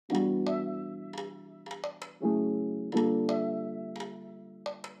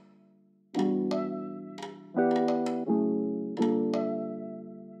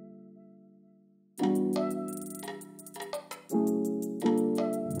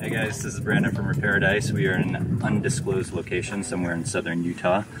Hey guys, this is Brandon from Reparadise. We are in an undisclosed location somewhere in southern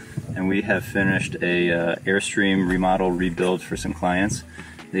Utah, and we have finished a Airstream remodel rebuild for some clients.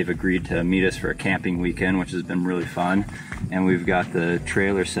 They've agreed to meet us for a camping weekend, which has been really fun. And we've got the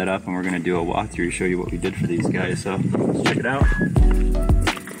trailer set up, and we're going to do a walkthrough to show you what we did for these guys. So let's check it out.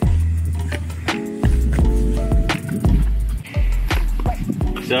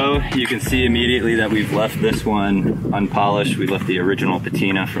 So you can see immediately that we've left this one unpolished. We left the original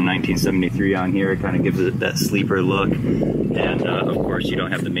patina from 1973 on here. It kind of gives it that sleeper look. And of course you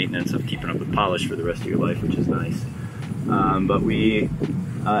don't have the maintenance of keeping up the polish for the rest of your life, which is nice. But we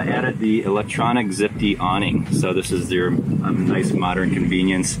added the electronic Zipty awning. So this is your nice modern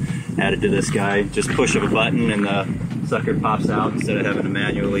convenience added to this guy. Just push of a button and the sucker pops out instead of having to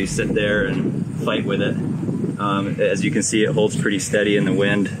manually sit there and fight with it. As you can see, it holds pretty steady in the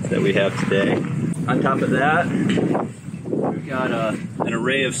wind that we have today. On top of that, we've got an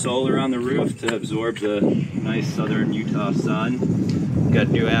array of solar on the roof to absorb the nice southern Utah sun. We've got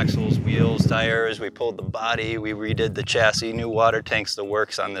new axles, wheels, tires. We pulled the body, we redid the chassis, new water tanks, the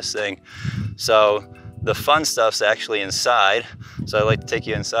works on this thing. So the fun stuff's actually inside. So I'd like to take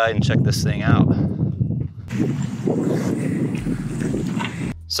you inside and check this thing out.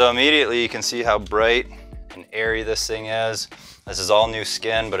 So immediately you can see how bright and airy this thing is. This is all new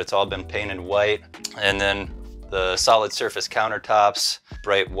skin, but it's all been painted white. And then the solid surface countertops,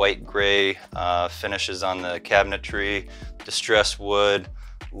 bright white gray finishes on the cabinetry, distressed wood,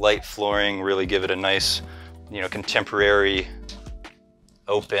 light flooring, really give it a nice, contemporary,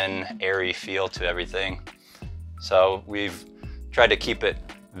 open, airy feel to everything. So we've tried to keep it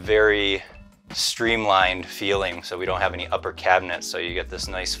very streamlined feeling, so we don't have any upper cabinets, so you get this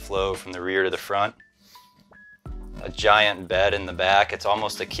nice flow from the rear to the front. A giant bed in the back. It's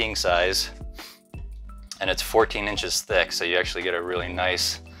almost a king size, and it's 14 inches thick, so you actually get a really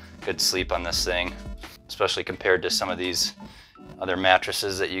nice, good sleep on this thing, especially compared to some of these other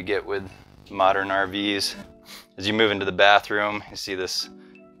mattresses that you get with modern RVs. As you move into the bathroom, you see this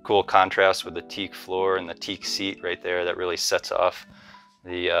cool contrast with the teak floor and the teak seat right there that really sets off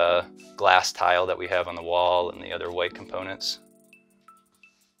the glass tile that we have on the wall and the other white components.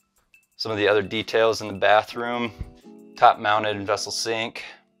 Some of the other details in the bathroom: top mounted vessel sink.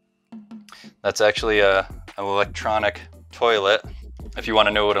 That's actually an electronic toilet. If you want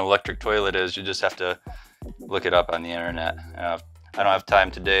to know what an electric toilet is, you just have to look it up on the internet. I don't have time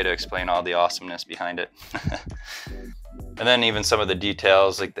today to explain all the awesomeness behind it. And then even some of the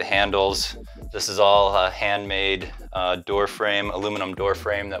details like the handles. This is all handmade door frame, aluminum door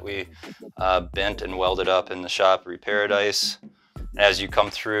frame that we bent and welded up in the shop, Reparadise. As you come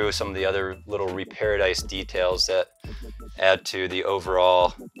through, some of the other little Reparadise details that add to the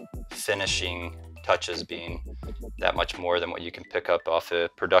overall finishing touches being that much more than what you can pick up off a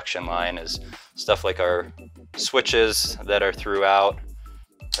production line is stuff like our switches that are throughout,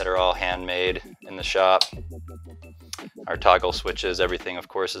 that are all handmade in the shop. Our toggle switches, everything of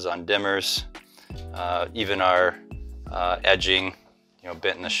course is on dimmers. Even our edging,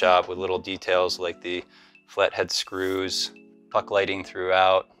 bent in the shop with little details like the flathead screws, puck lighting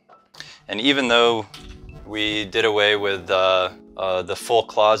throughout. And even though we did away with the full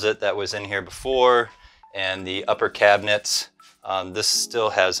closet that was in here before and the upper cabinets, this still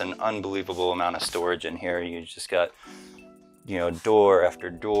has an unbelievable amount of storage in here. You just got, door after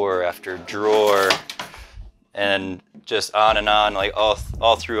door after drawer, and just on and on, like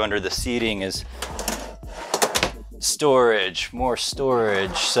all through under the seating is storage, more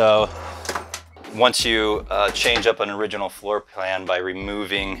storage. So once you change up an original floor plan by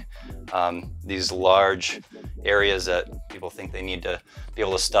removing these large areas that people think they need to be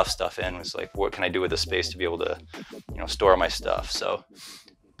able to stuff stuff in, it's like, what can I do with the space to be able to, store my stuff? So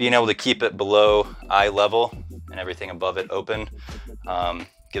being able to keep it below eye level and everything above it open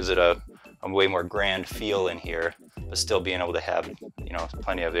gives it a way more grand feel in here, but still being able to have,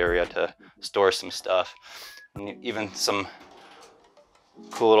 plenty of area to store some stuff. And even some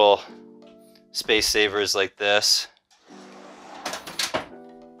cool little space savers like this.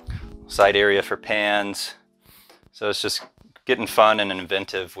 Side area for pans. So it's just getting fun and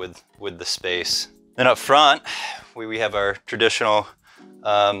inventive with the space. Then up front, we have our traditional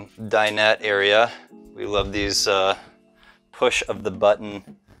dinette area. We love these push of the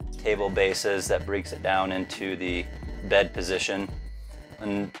button table bases that breaks it down into the bed position.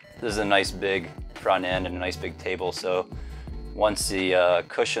 And this is a nice big front end and a nice big table, so once the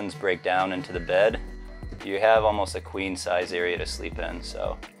cushions break down into the bed, you have almost a queen size area to sleep in.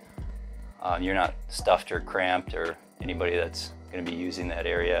 So you're not stuffed or cramped, or anybody that's going to be using that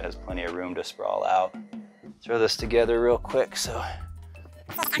area has plenty of room to sprawl out. Throw this together real quick. So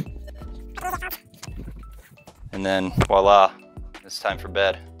And then voila, it's time for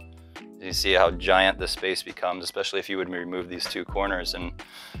bed. You see how giant this space becomes, especially if you would remove these two corners, and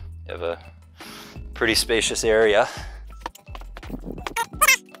you have a pretty spacious area.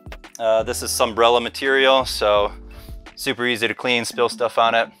 This is umbrella material, so super easy to clean, spill stuff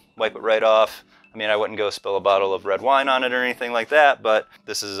on it, wipe it right off. I mean, I wouldn't go spill a bottle of red wine on it or anything like that, but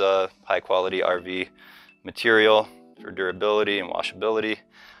this is a high quality RV material for durability and washability.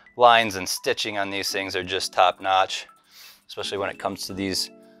 Lines and stitching on these things are just top notch, especially when it comes to these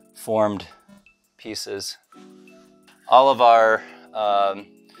formed pieces. All of our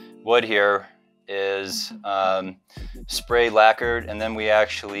wood here is spray lacquered, and then we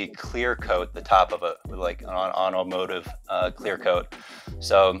actually clear coat the top of it with like an automotive clear coat.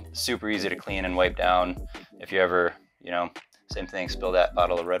 So super easy to clean and wipe down if you ever, you know, same thing, spill that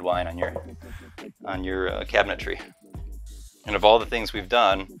bottle of red wine on your cabinetry. And of all the things we've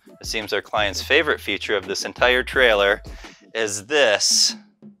done, it seems our client's favorite feature of this entire trailer is this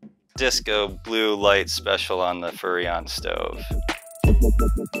disco blue light special on the Furrion stove.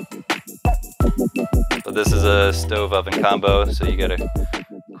 So this is a stove oven combo, so you get a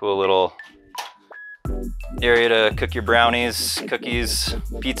cool little area to cook your brownies, cookies,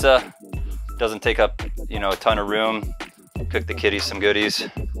 pizza. Doesn't take up, you know, a ton of room. Cook the kitties some goodies.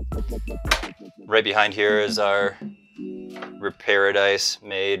 Right behind here is our Reparadise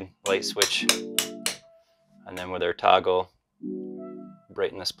made light switch, and then with our toggle,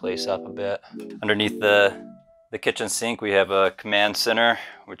 brighten this place up a bit. Underneath the kitchen sink, we have a command center,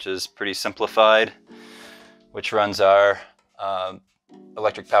 which is pretty simplified, which runs our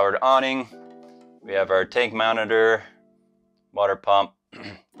electric powered awning. We have our tank monitor, water pump.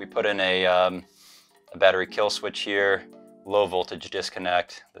 We put in a battery kill switch here, low voltage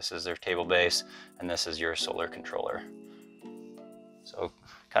disconnect. This is their table base, and this is your solar controller. So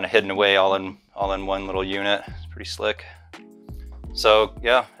kind of hidden away all in one little unit. It's pretty slick. So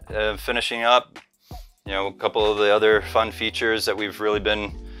yeah, finishing up, you know, a couple of the other fun features that we've really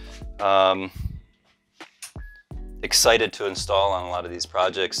been excited to install on a lot of these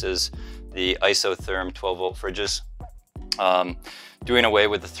projects is the isotherm 12-volt fridges. Doing away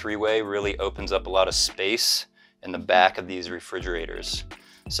with the three-way really opens up a lot of space in the back of these refrigerators.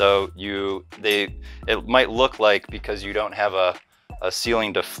 So it might look like, because you don't have a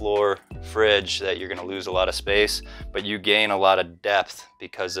ceiling to floor fridge, that you're going to lose a lot of space, but you gain a lot of depth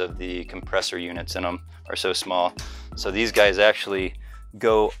because of the compressor units in them are so small. So these guys actually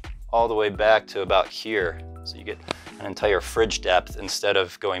go all the way back to about here. So you get an entire fridge depth instead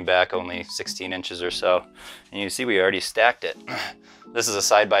of going back only 16 inches or so. And you see we already stacked it. This is a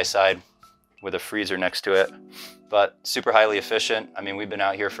side-by-side with a freezer next to it, but super highly efficient. I mean, we've been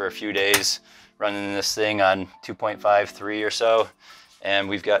out here for a few days running this thing on 2.53 or so, and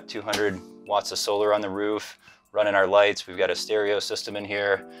we've got 200 watts of solar on the roof, running our lights. We've got a stereo system in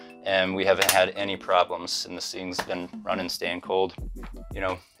here, and we haven't had any problems, and this thing's been running, staying cold. You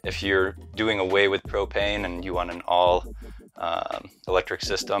know, if you're doing away with propane and you want an all electric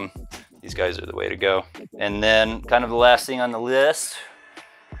system, these guys are the way to go. And then kind of the last thing on the list,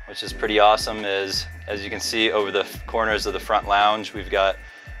 which is pretty awesome, is, as you can see over the corners of the front lounge, we've got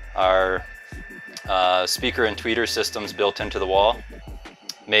our speaker and tweeter systems built into the wall,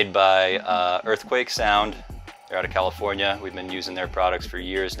 made by Earthquake Sound. They're out of California. We've been using their products for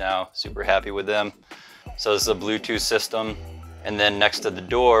years now. Super happy with them. So this is a Bluetooth system. And then next to the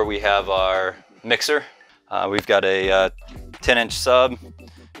door, we have our mixer. We've got a 10-inch sub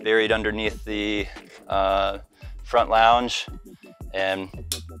buried underneath the front lounge, and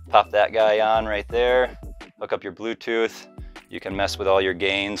pop that guy on right there. Hook up your Bluetooth. You can mess with all your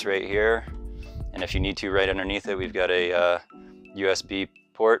gains right here. And if you need to, right underneath it, we've got a USB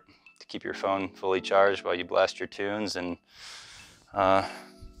port to keep your phone fully charged while you blast your tunes and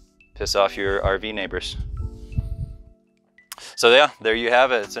piss off your RV neighbors. So yeah, there you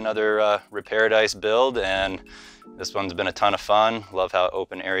have it. It's another Reparadise build, and this one's been a ton of fun. Love how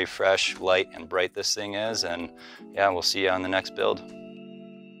open, airy, fresh, light, and bright this thing is. And yeah, we'll see you on the next build.